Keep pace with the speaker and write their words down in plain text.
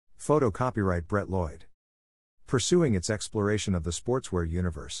Photo copyright Brett Lloyd. Pursuing its exploration of the sportswear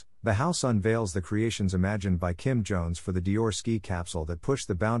universe, the house unveils the creations imagined by Kim Jones for the Dior ski capsule that push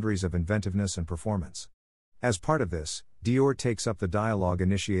the boundaries of inventiveness and performance. As part of this, Dior takes up the dialogue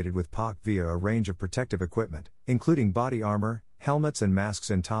initiated with POC via a range of protective equipment, including body armor, helmets and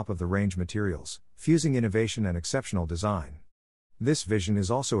masks in top-of-the-range materials, fusing innovation and exceptional design. This vision is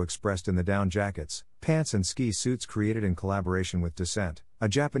also expressed in the down jackets, pants and ski suits created in collaboration with Descent, a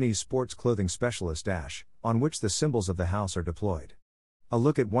Japanese sports clothing specialist on which the symbols of the house are deployed. A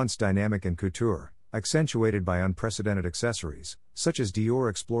look at once dynamic and couture, accentuated by unprecedented accessories, such as Dior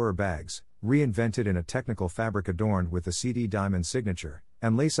Explorer bags, reinvented in a technical fabric adorned with the CD diamond signature,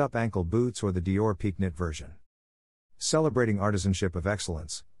 and lace-up ankle boots or the Dior Peak knit version. Celebrating artisanship of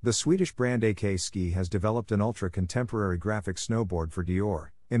excellence, the Swedish brand AK Ski has developed an ultra-contemporary graphic snowboard for Dior,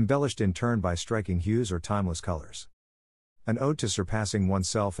 embellished in turn by striking hues or timeless colors. An ode to surpassing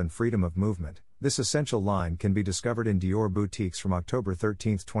oneself and freedom of movement, this essential line can be discovered in Dior boutiques from October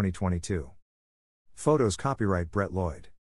 13, 2022. Photos copyright Brett Lloyd.